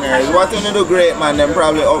audio around her. What you do great, man? Them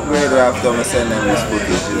probably upgrade after I send them this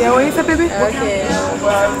footage. Yeah, what you say, baby? Okay.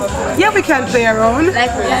 Yeah, we can play around.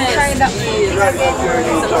 Like trying that.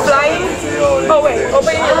 Flying? Oh wait,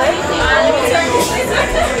 open your leg.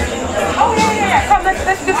 Oh yeah. Come,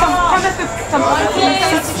 let's do some. Come, let's do some.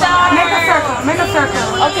 Make a circle. Make a circle.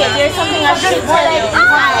 Okay, there's something I should say.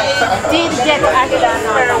 I did get acted on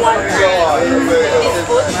her one time.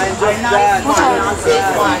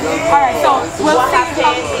 Alright, so we'll see.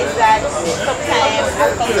 Is that sometimes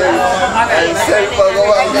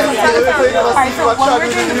Alright, so what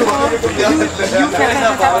we're going to do, you can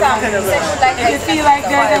if you feel like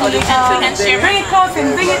there's any, bring it close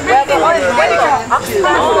and bring it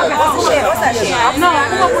No,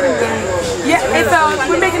 yeah, it's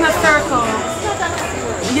we're making a circle.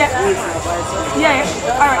 Yeah.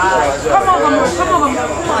 Alright. Come over more. Come over more.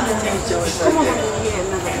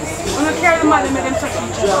 I'm gonna carry them out and make them touch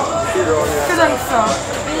each other. Cause I'm so.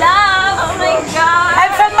 love. Oh my god. And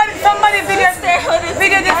somebody video this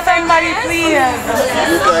somebody please.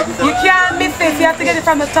 You can't miss this, you have to get it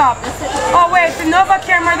from the top. Oh wait, the Nova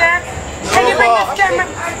camera there. Can you bring this camera?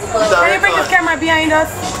 Can you bring this camera behind us?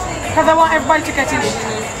 Because I want everybody to catch it.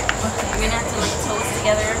 We're gonna have to like toes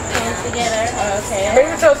together. Okay. Bring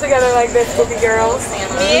the toes together like this, cookie girls.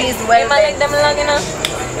 Me? Well, I like them long enough.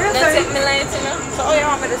 That's it, me like, you know. So, oh, you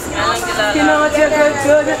want me to skin? You know what you're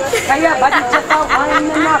good. Yeah, but it's just a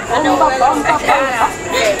wine and a bumba.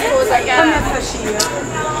 Come here, Tasha.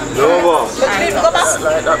 Nova.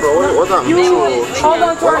 Like that, bro. What's that? Hold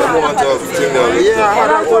on to her hand. Yeah, I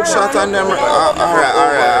had a good shot on them.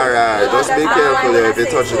 Alright. Just be careful there. If you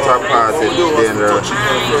touch the top part, it's dangerous.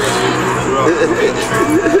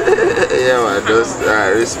 Yeah, man. Just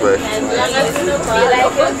respect.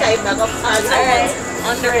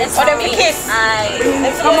 Kiss.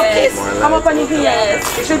 Come up on your heel.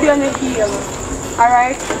 It should be on your heel.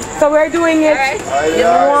 Alright? So we're doing it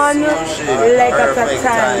one leg at a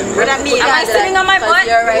time. Am I sitting on my butt?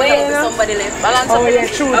 Wait, somebody left. Balance. Oh yeah,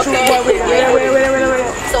 true. Wait.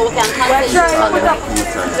 So we can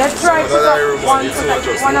Let's try to put up one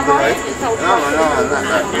of us.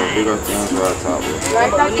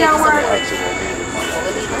 Like that can't work.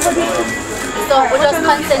 So we just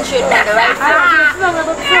concentrate on the right foot.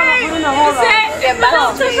 Yeah,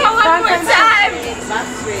 balance one more time.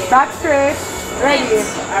 Back straight. Ready.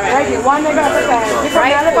 One leg at a time.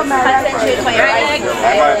 Concentrate on your right leg.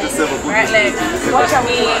 Right leg. Watch out.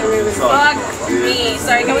 Fuck me.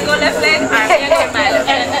 Sorry, can we go left leg? I'm gonna get my left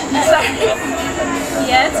leg. Sorry.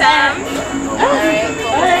 Yeah, Tam. Alright.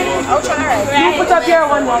 You put up your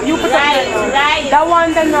one now. You put up your one. That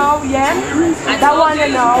one then now, yeah? That one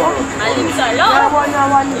then now. My lips are long. That one.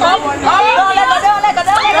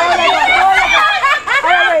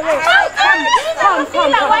 Come.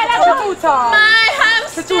 Too tall. My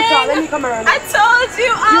hamstring. Too tall. Let me come around. I told you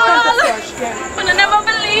You all. can touch first, yeah. But I never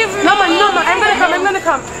believe me. No, I'm gonna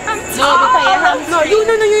come. No, you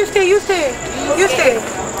stay.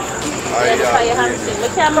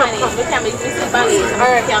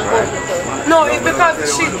 No, it's because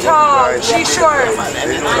she's tall, she's short.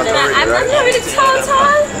 I'm not really tall.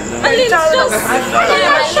 My limbs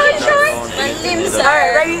just short. My limbs are.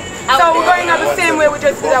 Alright, ready? So we're going on the same way we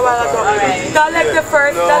just did a while ago. That leg the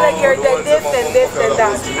first, that leg here, then this, and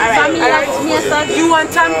that. Alright. You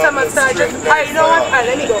want Tom massage? Alright, you know what? Alright,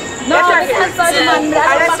 let me go. Let's start here. Let's start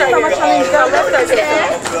here.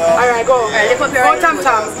 Alright, go. Go Tom.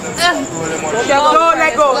 No,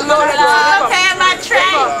 let go. Okay, I'm not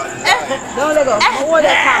trying. No, let go. Hold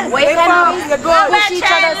that Tom. Wait up. You're good. Push each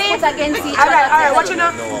other's foot against each other. Alright, watch it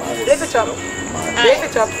now. Lift it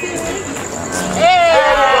up. Hey!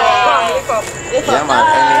 Lift up. Yeah, man.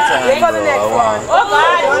 Anytime. Lift up the next one. Oh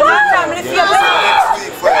God! Lift your leg.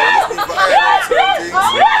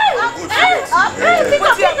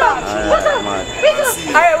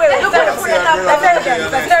 Alright, wait. Look at the foot. Let's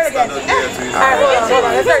start again. Alright, hold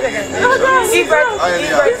on. Let's start again. Deep breath.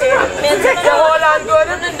 Hold on, good.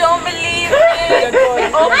 Don't believe me.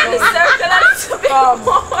 Open the circle a little bit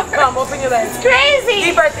more. Come, open your legs.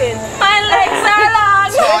 Crazy. Deep breath in. My legs are long.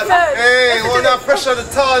 Hey, want to pressure the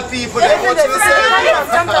tall people there. What you say?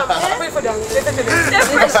 Jump. Put your foot down. Listen to this. The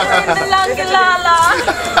pressure in the longilala.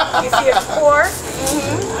 You see it's 4.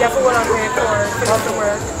 You have to go on way 4 for this to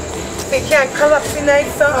work. You can't collapse the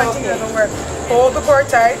night, so I think it doesn't work. Hold the core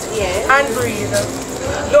tight and breathe.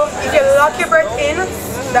 If you lock your breath in,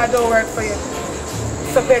 that don't work for you.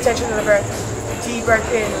 So pay attention to the breath. Deep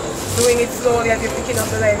breath in. Doing it slowly as you're picking up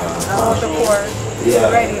the leg out the core.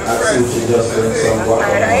 Ready. Alright.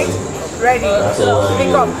 Ready.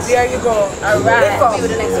 Pick up. There you go. Alright. Lift up.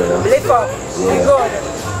 Lift up. Good.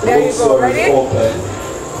 There you go. Ready?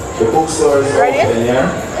 The bookstore is Ready? open here.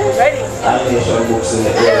 Ready. Animation books in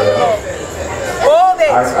the area. Hold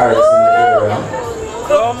it. Art arts in the area.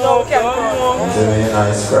 No,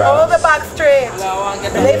 Nice crowd. hold the back straight.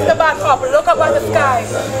 Lift the back up. Look up at the sky.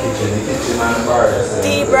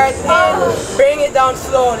 Deep breath in. Bring it down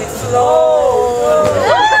slowly. Slow.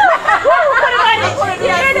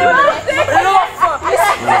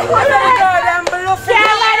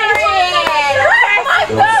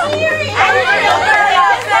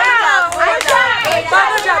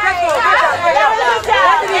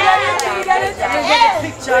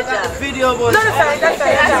 Video boy. No, that's fine. Good job.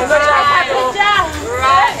 Good.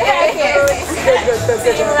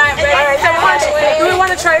 Alright, do we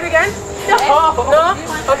want to try it again? No?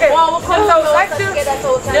 Okay. So let's do...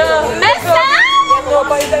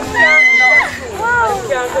 Nobody can.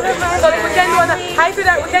 So we can do another... I feel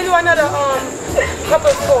that we can do another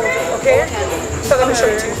couple pose, okay? So let me show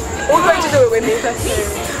it to you. Who's going to do it with me?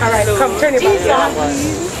 Alright, come, turn it back.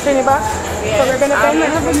 Turn it back. So we're going to bend my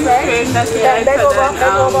hips, right? Bend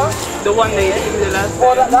over. The one that you did the last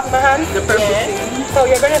Hold up, lock my hand. the purple thing. So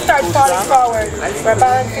you're going to start falling forward. We're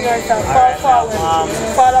balancing ourselves. Fall forward.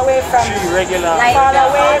 Fall away from me. Regular. Fall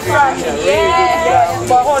away from me. Yeah.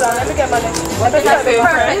 But hold on, let me get my leg. Let me start with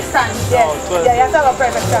perfect stance. Yeah, you have to have a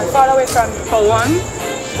perfect stance. Fall away from me. For one,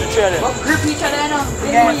 Grip each other now.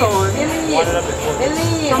 Yeah. for one.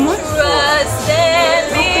 Trust and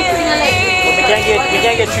believe. We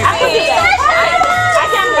can't get tripped.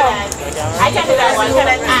 I can do that one because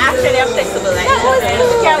I actually am flexible like that.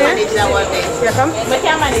 We can manage that one day. Yeah, come. We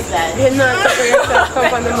can manage that. You're not for yourself. Come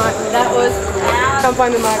on the mat. That was. Come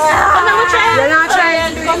on the mat. You're not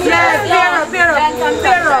trying. Yeah, pair up.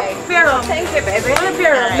 Thank you, baby. Only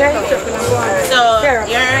pair up. So Pair up.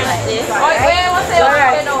 you're like this.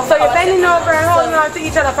 Alright, so you're bending over and holding on to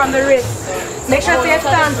each other from the wrist. Make sure your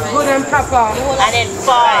stance is good and proper. And then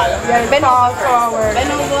fall. Yeah, fall forward.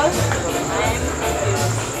 Bend over.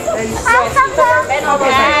 And bend over. Oh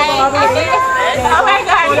my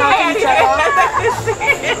God, Hold on to each other.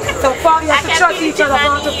 So fall, you have to trust each other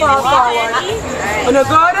not to fall forward. When you're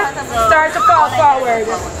good, start to fall forward.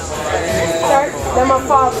 Them will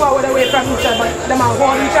fall forward away from each other. Them will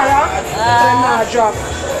hold each other, so them not drop.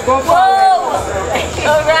 Go forward.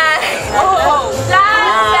 Alright.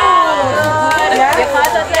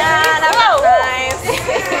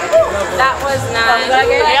 That was nice.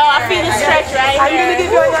 Yo, I feel the stretch right I'm going to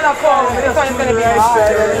give you another fall, but this one is going to be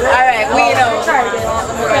hard. Alright, we know. Try it.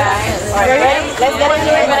 Ready? Let's get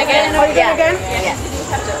into it again. Oh, you get again? Yeah.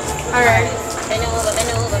 Alright.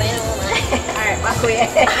 Alright, back away.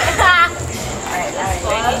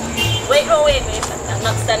 Alright. Wait. I'm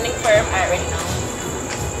not standing firm. Alright, ready now.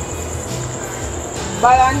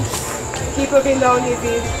 Balance. Keep looking down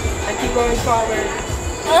easy and keep going forward.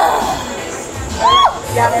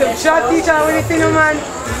 You have to trust each other when you see no man.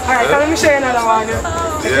 Alright, so let me show you another one.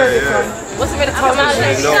 What's a bit of No,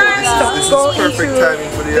 this is perfect timing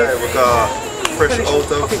for the eye because fresh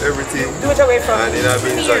out of everything. Do it away from And you know what I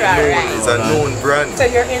mean? It's a known brand. So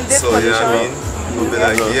you're in this So you know what I position. mean? We'll be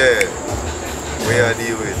like, yeah, we are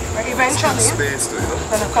deal with Eventually, space to it. it's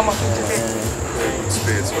going to come up into this. Very good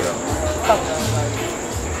space for that. Come.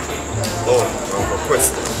 Oh, I have a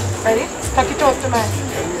question. Ready? Tuck your toes to mine.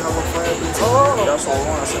 Can we have a fire pit? That's all I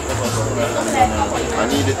want to set up. I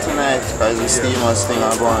need it tonight because the steamers thing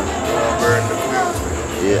are going. Burn the wheels.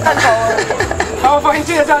 Yeah. Oh, for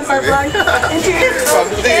inches on my brand. Inches. From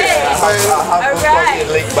there, Alright.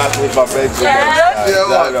 Link back with my bed. yeah,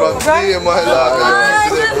 man, from there, my lord,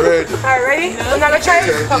 ready. Alright, ready? I'm not going to try it.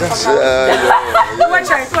 Come. Who want to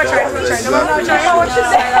try? No, I'm not trying. What you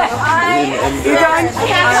say? You done?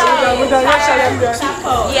 We're done. What shall I do?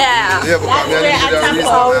 Yeah. Yeah, but I'm going to need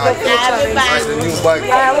the new bike.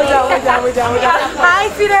 We're done. Hi,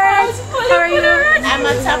 sweetheart. How are you? I'm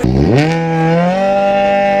a top.